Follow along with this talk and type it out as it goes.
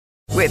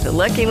With the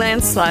Lucky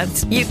Land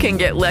Slots, you can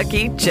get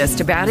lucky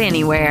just about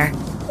anywhere.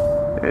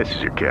 This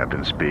is your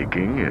captain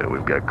speaking.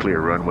 We've got clear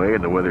runway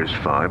and the weather's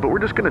fine, but we're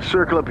just going to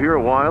circle up here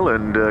a while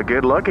and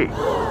get lucky.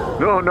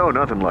 No,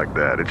 nothing like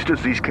that. It's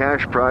just these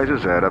cash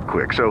prizes add up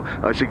quick. So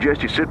I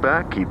suggest you sit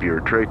back, keep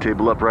your tray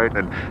table upright,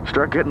 and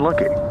start getting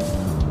lucky.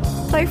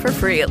 Play for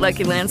free at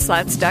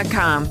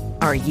LuckyLandSlots.com.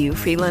 Are you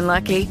feeling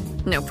lucky?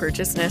 No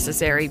purchase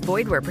necessary.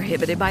 Void where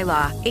prohibited by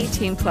law.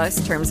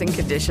 18+ terms and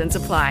conditions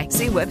apply.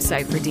 See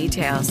website for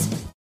details.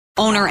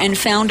 Owner and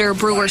founder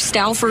Brewer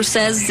Stauffer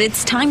says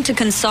it's time to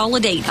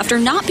consolidate after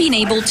not being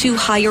able to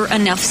hire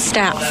enough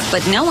staff,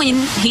 but knowing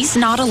he's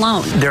not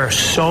alone. There are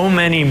so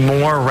many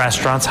more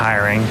restaurants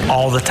hiring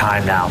all the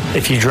time now.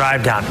 If you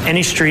drive down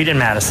any street in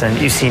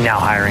Madison, you see now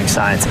hiring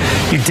signs.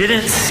 You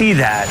didn't see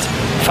that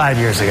 5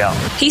 years ago.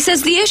 He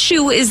says the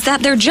issue is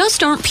that there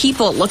just aren't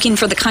people looking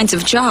for the kinds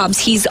of jobs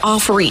he's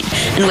offering.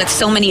 And with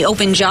so many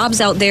open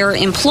jobs out there,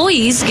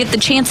 employees get the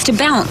chance to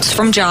bounce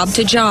from job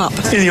to job.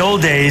 In the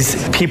old days,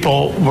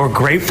 people were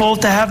grateful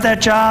to have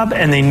that job,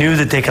 and they knew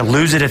that they could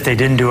lose it if they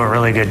didn't do a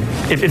really good,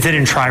 if they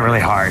didn't try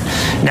really hard.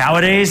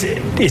 Nowadays,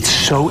 it's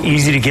so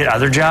easy to get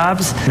other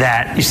jobs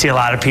that you see a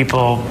lot of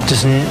people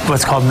just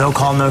what's called no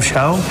call, no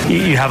show.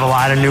 You have a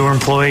lot of newer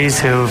employees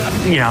who,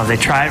 they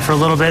try it for a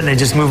little bit and they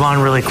just move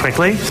on really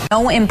quickly.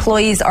 No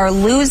employees are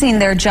losing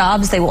their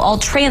jobs. They will all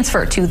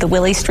transfer to the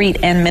Willie Street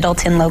and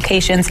Middleton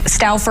locations.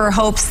 Stauffer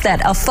hopes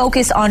that a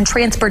focus on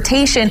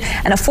transportation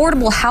and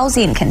affordable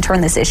housing can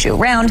turn this issue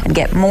around and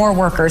get more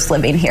workers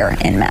living here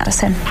in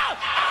Madison.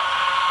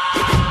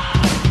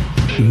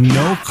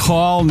 No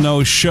call,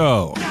 no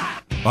show.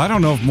 Well, I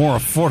don't know if more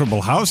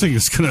affordable housing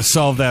is going to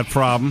solve that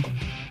problem.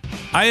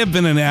 I have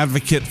been an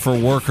advocate for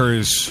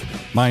workers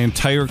my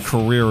entire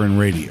career in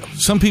radio.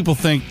 Some people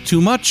think too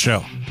much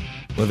show.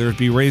 Whether it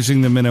be raising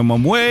the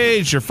minimum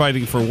wage or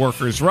fighting for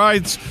workers'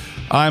 rights,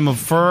 I'm a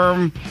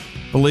firm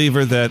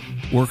believer that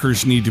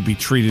workers need to be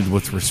treated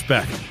with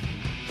respect.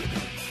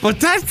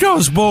 But that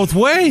goes both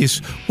ways.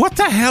 What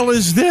the hell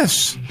is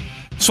this?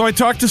 So I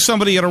talked to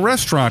somebody at a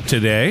restaurant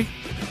today,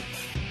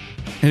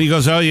 and he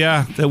goes, oh,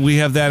 yeah, that we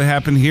have that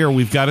happen here.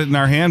 We've got it in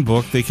our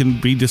handbook. They can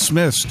be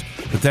dismissed.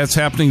 But that's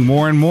happening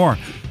more and more,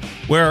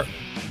 where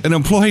an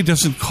employee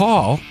doesn't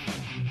call,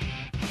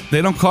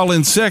 they don't call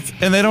in sick,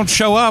 and they don't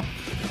show up.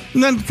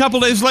 And then a couple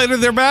days later,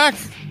 they're back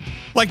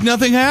like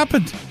nothing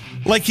happened,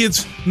 like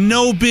it's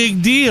no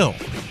big deal.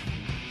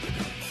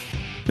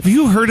 Have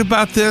you heard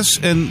about this?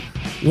 And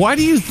why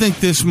do you think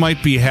this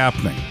might be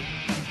happening?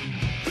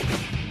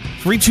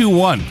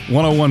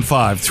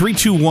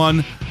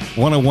 321-1015.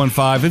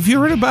 321-1015. Have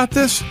you heard about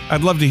this?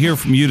 I'd love to hear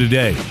from you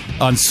today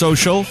on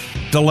Social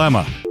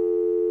Dilemma.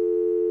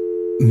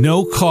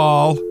 No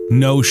call,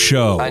 no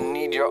show. I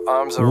need your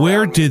arms around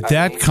Where did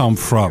that come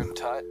from?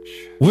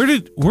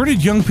 Where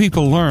did young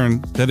people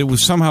learn that it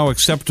was somehow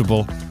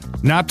acceptable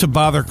not to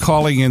bother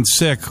calling in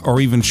sick or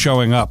even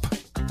showing up?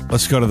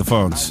 Let's go to the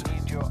phones.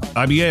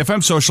 IBA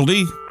FM Social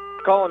D.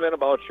 Calling in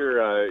about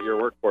your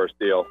workforce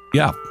deal.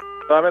 Yeah.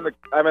 So I'm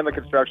in the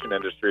construction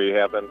industry.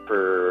 Have been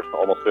for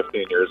almost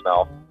 15 years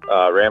now.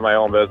 Ran my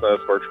own business,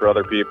 worked for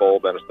other people,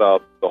 been a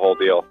sub, the whole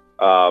deal.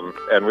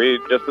 And we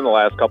just in the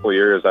last couple of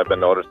years, I've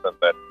been noticing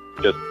that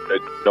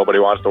nobody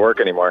wants to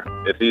work anymore.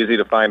 It's easy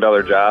to find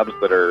other jobs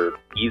that are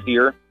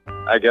easier,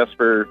 I guess,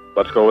 for,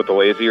 let's go with the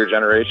lazier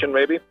generation,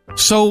 maybe.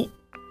 So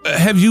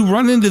have you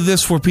run into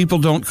this where people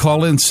don't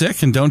call in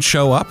sick and don't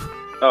show up?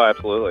 Oh,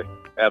 absolutely.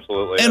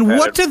 Absolutely. And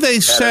what do they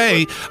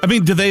say? I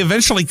mean, do they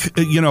eventually,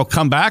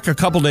 come back a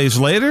couple days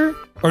later?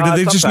 Or do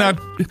they just not?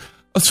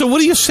 So what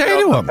do you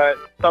say to them?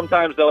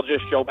 Sometimes they'll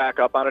just show back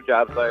up on a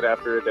job site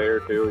after a day or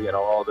two.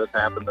 Oh, this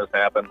happened,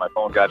 my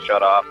phone got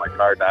shut off, my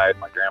car died,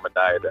 my grandma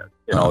died.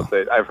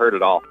 I've heard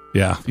it all.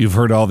 Yeah, you've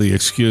heard all the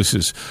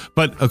excuses.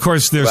 But, of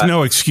course, there's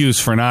no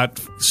excuse for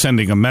not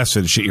sending a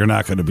message that you're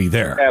not going to be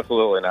there.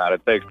 Absolutely not.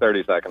 It takes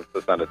 30 seconds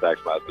to send a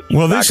text message.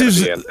 Well, this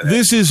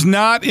is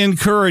not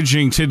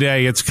encouraging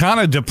today. It's kind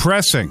of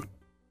depressing.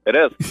 It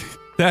is.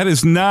 That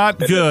is not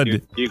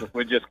good.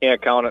 We just can't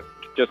count it.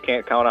 Just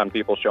can't count on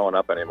people showing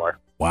up anymore.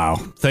 Wow.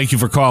 Thank you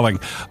for calling.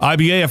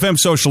 IBA FM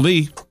Social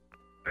D.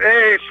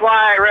 Hey,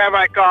 Sly,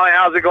 Rabbi calling.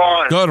 How's it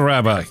going? Good,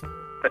 Rabbi.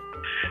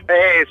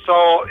 Hey,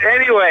 so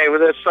anyway,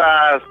 with this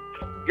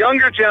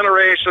younger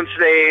generation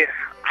today,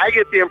 I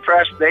get the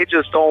impression they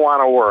just don't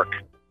want to work.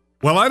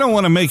 Well, I don't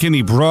want to make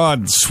any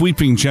broad,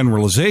 sweeping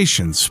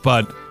generalizations,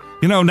 but,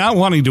 not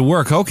wanting to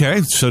work,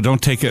 okay, so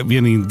don't take it.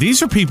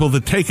 These are people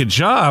that take a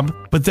job,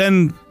 but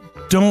then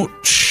don't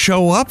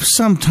show up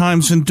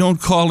sometimes and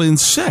don't call in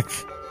sick.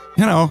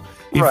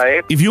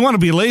 Right. If you want to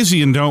be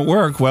lazy and don't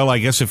work, well, I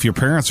guess if your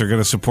parents are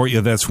going to support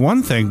you, that's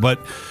one thing. But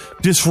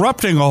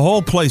disrupting a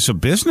whole place of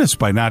business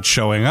by not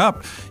showing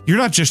up, you're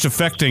not just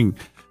affecting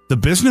the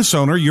business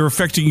owner, you're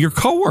affecting your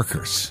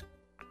coworkers.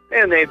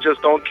 And they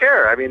just don't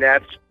care. I mean,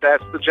 that's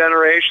the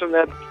generation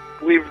that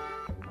we've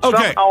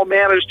somehow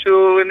managed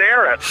to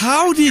inherit.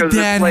 How did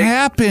that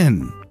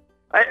happen?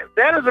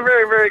 That is a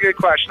very, very good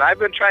question. I've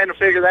been trying to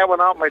figure that one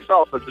out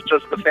myself. Is it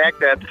just the fact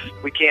that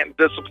we can't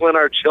discipline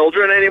our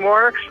children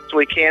anymore, so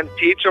we can't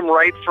teach them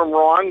right from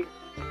wrong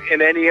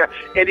in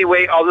any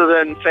way other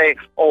than say,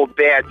 oh,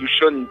 Dad, you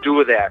shouldn't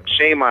do that.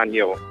 Shame on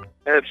you.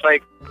 And it's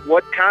like,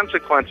 what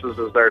consequences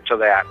is there to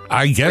that?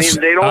 I guess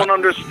they don't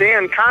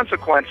understand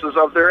consequences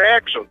of their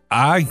actions.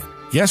 I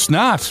guess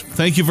not.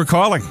 Thank you for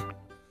calling.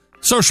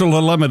 Social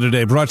Dilemma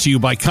today brought to you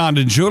by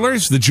Condon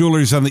Jewelers, the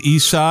jewelers on the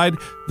east side,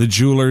 the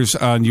jewelers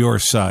on your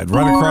side.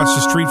 Right across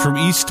the street from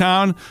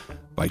Easttown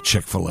by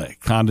Chick-fil-A.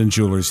 Condon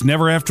Jewelers.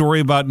 Never have to worry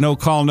about no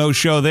call, no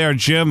show there.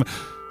 Jim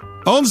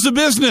owns the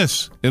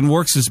business and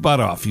works his butt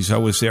off. He's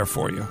always there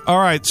for you. All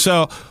right,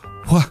 so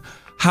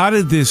how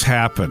did this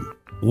happen?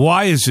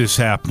 Why is this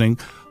happening?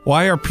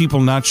 Why are people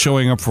not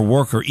showing up for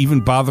work or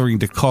even bothering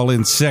to call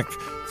in sick?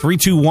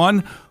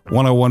 321-1015.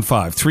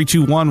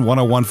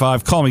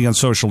 321-1015. Call me on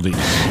Social D.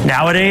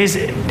 Nowadays,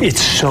 it's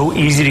so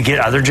easy to get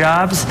other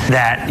jobs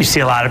that you see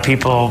a lot of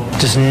people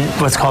just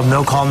what's called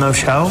no call, no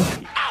show.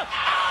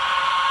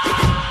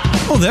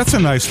 Oh, that's a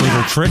nice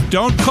little trick.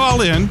 Don't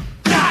call in.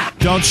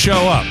 Don't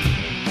show up.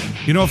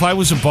 You know, if I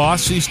was a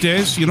boss these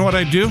days, you know what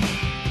I'd do?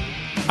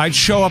 I'd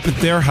show up at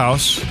their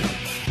house.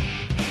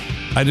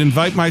 I'd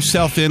invite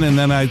myself in, and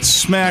then I'd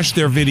smash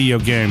their video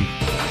game.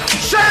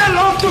 Say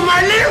hello to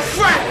my little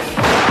friend!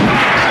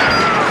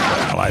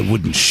 Well, I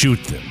wouldn't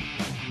shoot them.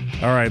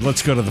 All right,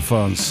 let's go to the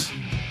phones.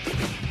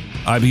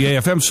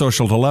 IBA-FM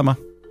Social Dilemma.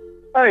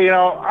 Hey,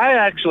 I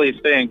actually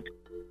think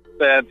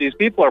that these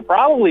people are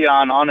probably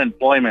on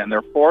unemployment.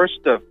 They're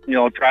forced to,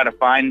 try to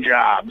find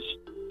jobs.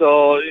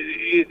 So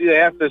you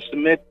have to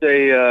submit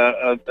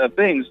a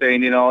thing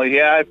saying,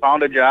 yeah, I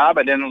found a job,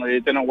 it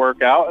didn't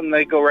work out, and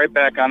they go right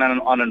back on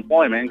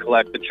unemployment and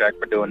collect the check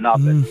for doing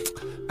nothing.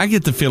 I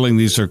get the feeling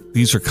these are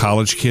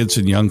college kids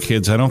and young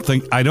kids. I don't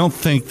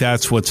think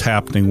that's what's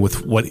happening with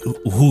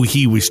who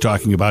he was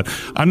talking about.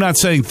 I'm not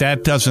saying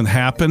that doesn't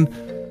happen,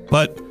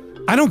 but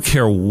I don't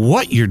care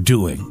what you're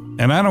doing,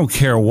 and I don't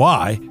care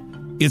why.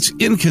 It's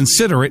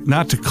inconsiderate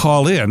not to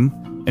call in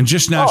and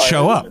just not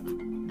show up.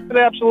 It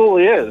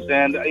absolutely is.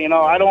 And,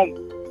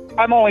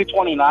 I'm only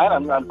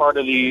 29. I'm part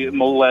of the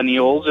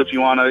millennials, if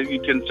you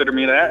consider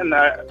me that. And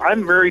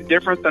I'm very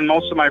different than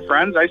most of my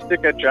friends. I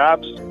stick at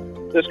jobs.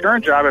 This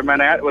current job I've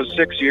been at was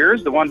 6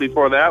 years. The one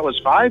before that was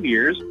 5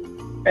 years.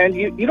 And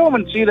you don't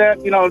even see that,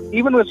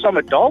 even with some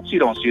adults, you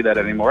don't see that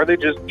anymore. They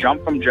just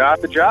jump from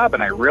job to job.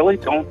 And I really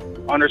don't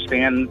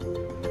understand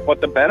what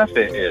the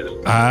benefit is.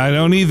 I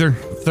don't either.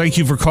 Thank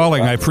you for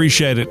calling. I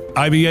appreciate it.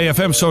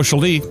 IBA-FM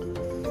Social D.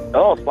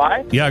 Oh,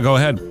 Sly? Yeah, go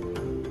ahead.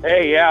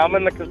 Hey, yeah, I'm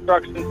in the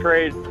construction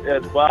trade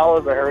as well,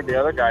 as I heard the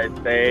other guys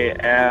say.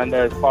 And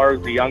as far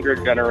as the younger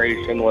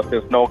generation with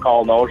this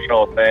no-call,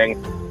 no-show thing,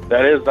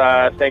 that is,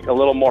 I think, a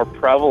little more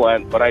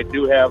prevalent. But I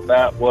do have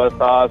that with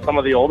some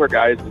of the older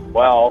guys as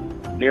well,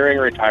 nearing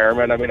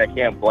retirement. I mean, I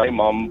can't blame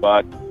them,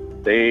 but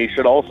they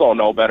should also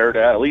know better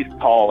to at least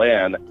call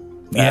in.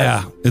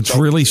 Yeah, it's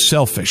really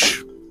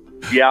selfish.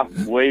 Yeah,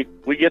 we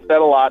get that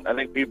a lot. I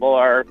think people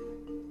are,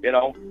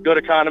 good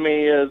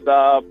economy is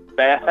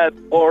bad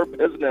for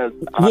business.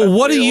 Honestly. Well,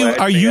 what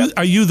are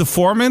you the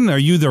foreman? Are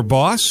you their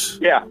boss?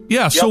 Yeah.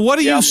 Yeah. So what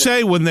do you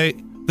say when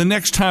the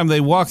next time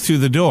they walk through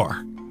the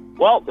door?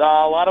 Well,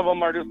 a lot of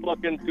them are just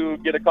looking to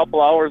get a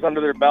couple hours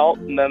under their belt,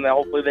 and then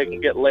hopefully they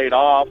can get laid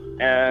off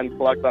and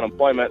collect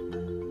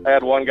unemployment. I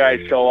had one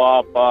guy show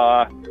up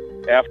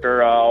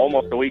after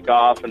almost a week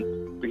off,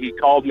 and he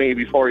called me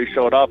before he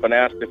showed up and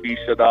asked if he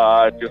should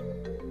just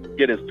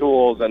get his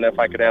tools and if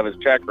I could have his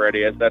check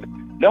ready. I said,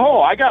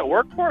 no, I got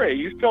work for you.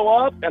 You show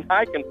up and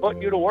I can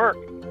put you to work.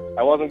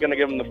 I wasn't going to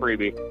give him the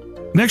freebie.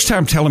 Next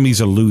time, tell him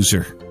he's a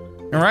loser.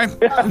 All right?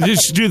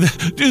 Just do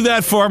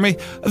that for me.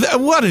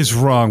 What is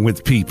wrong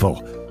with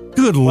people?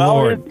 Good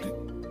Lord.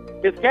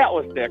 His cat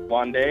was sick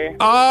one day.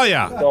 Oh,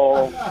 yeah.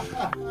 So,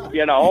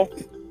 you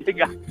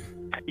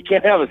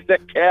can't have a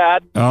sick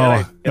cat.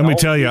 Oh, let me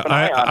tell you,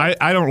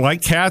 I don't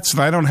like cats,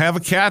 and I don't have a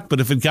cat, but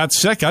if it got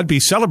sick, I'd be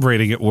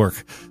celebrating at work.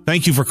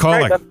 Thank you for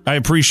calling. Right, I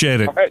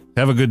appreciate it. Right.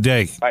 Have a good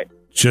day. Bye.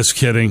 Just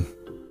kidding.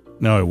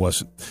 No, it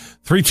wasn't.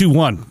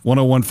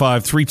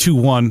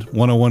 321-1015,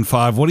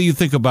 321-1015. What do you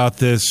think about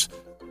this?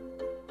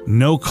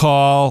 No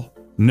call,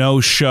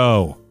 no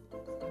show.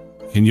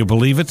 Can you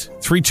believe it?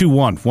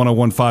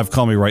 321-1015.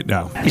 Call me right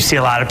now. You see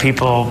a lot of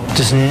people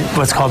just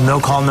what's called no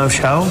call, no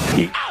show.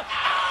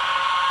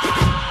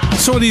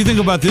 So what do you think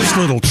about this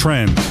little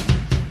trend?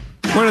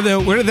 Where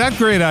did that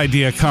great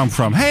idea come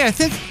from? Hey, I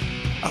think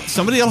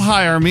somebody will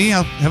hire me.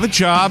 I'll have a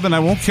job, and I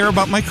won't care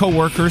about my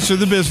coworkers or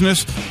the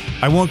business.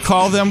 I won't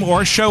call them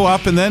or show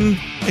up and then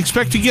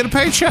expect to get a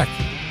paycheck.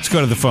 Let's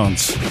go to the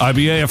phones.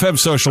 IBA-FM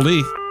Social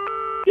D.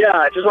 Yeah,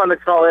 I just wanted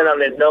to call in on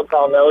the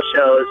no-call,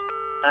 no-shows.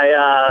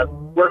 I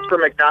worked for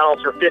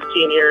McDonald's for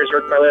 15 years,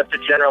 worked my way up to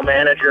general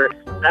manager.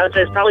 And I would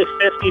say it's probably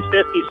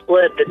 50-50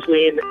 split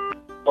between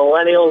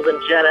millennials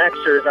and Gen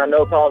Xers on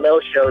no-call,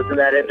 no-shows in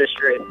that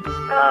industry.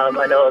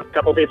 I know a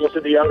couple people to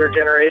the younger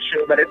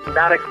generation, but it's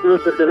not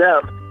exclusive to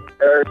them.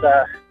 There's,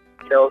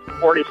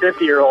 40,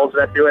 50-year-olds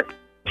that do it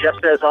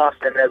just as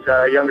often as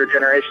a younger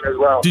generation as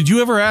well. Did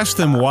you ever ask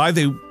them why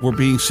they were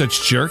being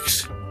such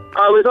jerks? It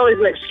was always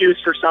an excuse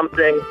for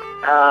something.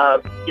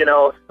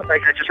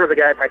 Like I just heard the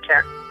guy, my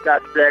cat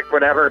got sick,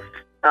 whatever.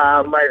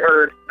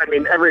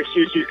 Every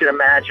excuse you can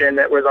imagine,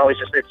 that was always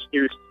just an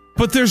excuse.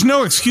 But there's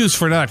no excuse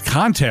for not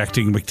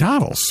contacting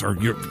McDonald's or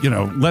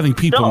letting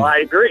people. No, I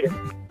agree.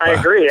 I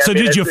agree. So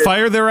did you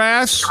fire their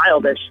ass?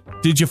 Childish.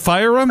 Did you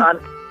fire them?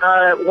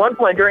 At one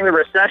point during the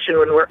recession,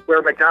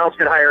 where McDonald's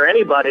could hire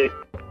anybody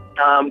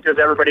because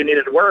everybody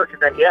needed to work,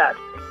 then yes.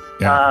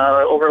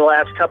 Yeah. Over the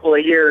last couple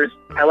of years,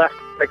 I left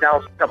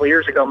McDonald's a couple of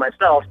years ago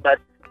myself, but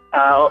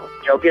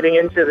getting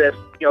into this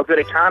good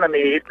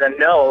economy, then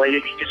no,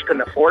 you just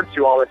couldn't afford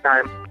to all the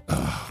time.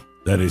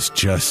 That is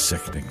just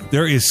sickening.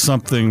 There is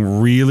something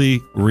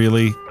really,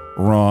 really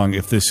wrong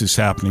if this is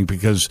happening,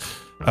 because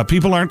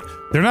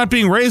they're not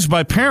being raised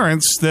by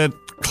parents that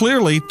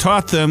clearly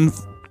taught them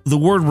the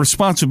word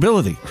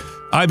responsibility.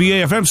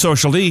 IBA-FM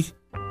Social D.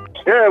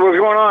 Yeah, what's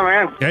going on,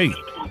 man? Hey.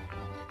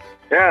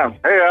 Yeah.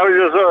 Hey, I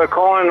was just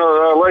calling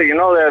to let you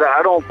know that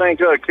I don't think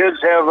kids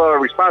have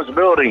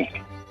responsibility.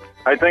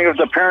 I think if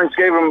the parents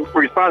gave them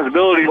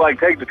responsibility,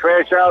 like take the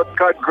trash out,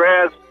 cut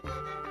grass,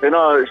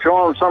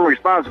 show them some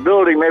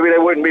responsibility, maybe they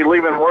wouldn't be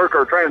leaving work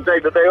or trying to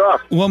take the day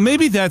off. Well,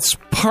 maybe that's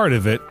part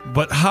of it,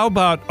 but how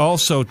about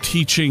also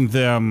teaching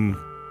them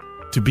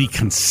to be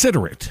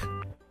considerate?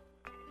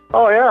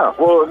 Oh, yeah.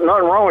 Well,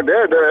 nothing wrong with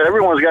that.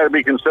 Everyone's got to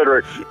be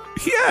considerate.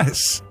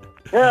 Yes.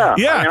 Yeah.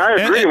 Yeah.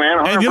 I agree,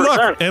 man.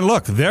 100%. And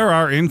look, there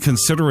are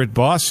inconsiderate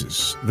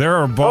bosses. There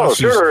are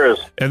bosses. Oh, sure there is.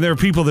 And there are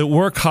people that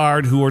work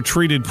hard who are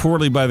treated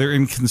poorly by their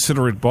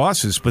inconsiderate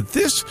bosses. But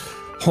this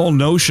whole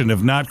notion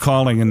of not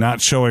calling and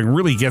not showing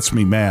really gets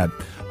me mad.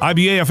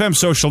 IBA-FM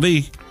Social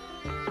D.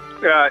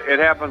 Yeah, it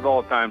happens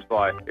all the time,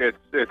 Sly.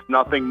 It's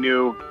nothing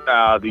new.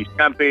 These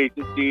temp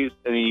agencies,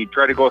 and then you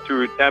try to go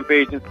through a temp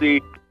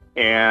agency,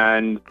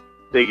 and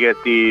they get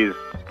these,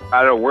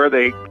 I don't know where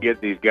they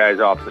get these guys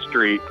off the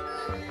street,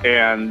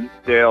 and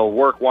they'll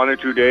work 1 or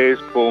 2 days,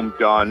 boom,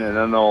 done, and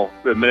then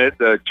the minute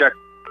the check,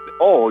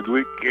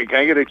 can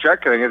I get a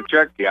check? Can I get a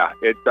check? Yeah,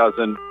 it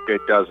doesn't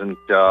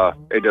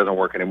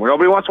work anymore.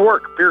 Nobody wants to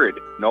work, period.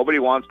 Nobody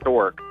wants to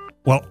work.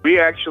 Well, we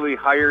actually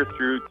hire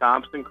through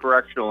Thompson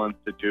Correctional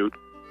Institute,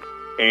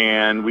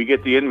 and we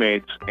get the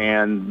inmates,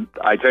 and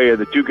I tell you,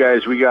 the 2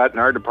 guys we got in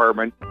our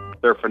department,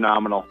 they're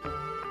phenomenal.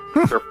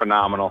 They're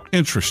phenomenal.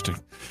 Interesting.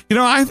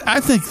 I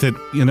think that,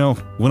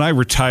 when I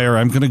retire,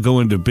 I'm going to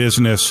go into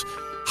business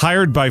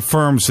hired by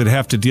firms that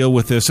have to deal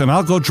with this, and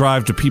I'll go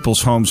drive to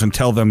people's homes and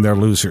tell them they're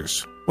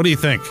losers. What do you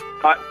think?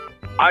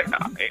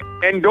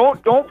 And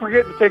don't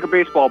forget to take a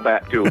baseball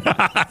bat, too.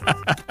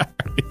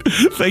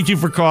 Thank you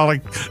for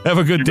calling. Have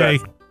a good day.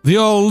 The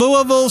old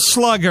Louisville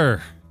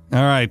Slugger.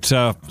 All right.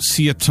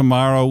 See you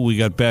tomorrow. We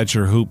got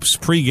Badger Hoops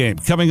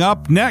pregame coming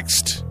up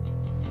next.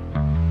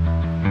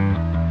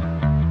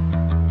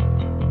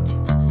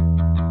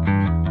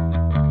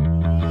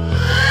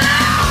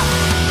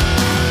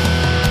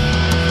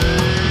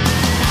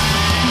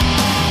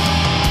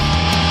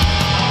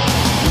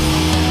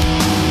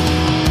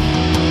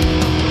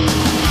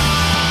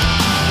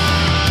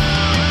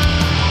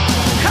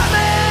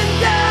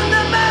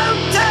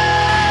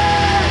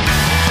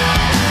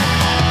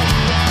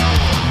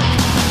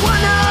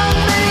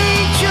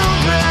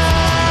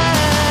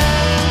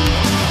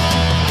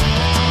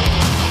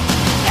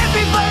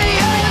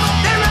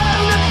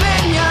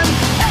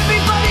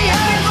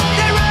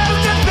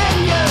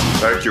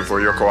 For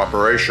your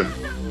cooperation.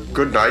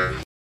 Good night.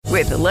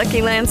 With the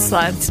Lucky Land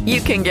Slots, you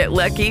can get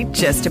lucky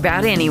just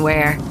about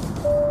anywhere.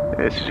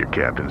 This is your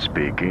captain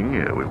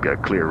speaking. We've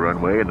got clear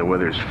runway and the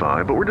weather's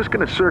fine, but we're just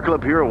going to circle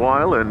up here a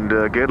while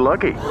and get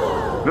lucky.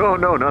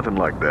 No, nothing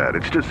like that.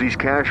 It's just these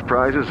cash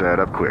prizes add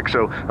up quick.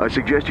 So I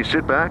suggest you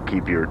sit back,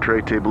 keep your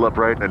tray table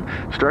upright, and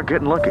start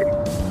getting lucky.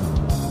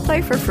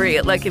 Play for free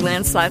at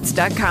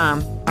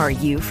LuckyLandSlots.com. Are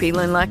you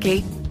feeling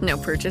lucky? No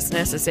purchase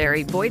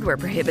necessary. Void where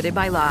prohibited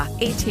by law.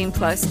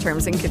 18+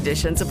 terms and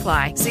conditions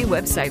apply. See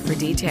website for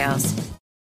details.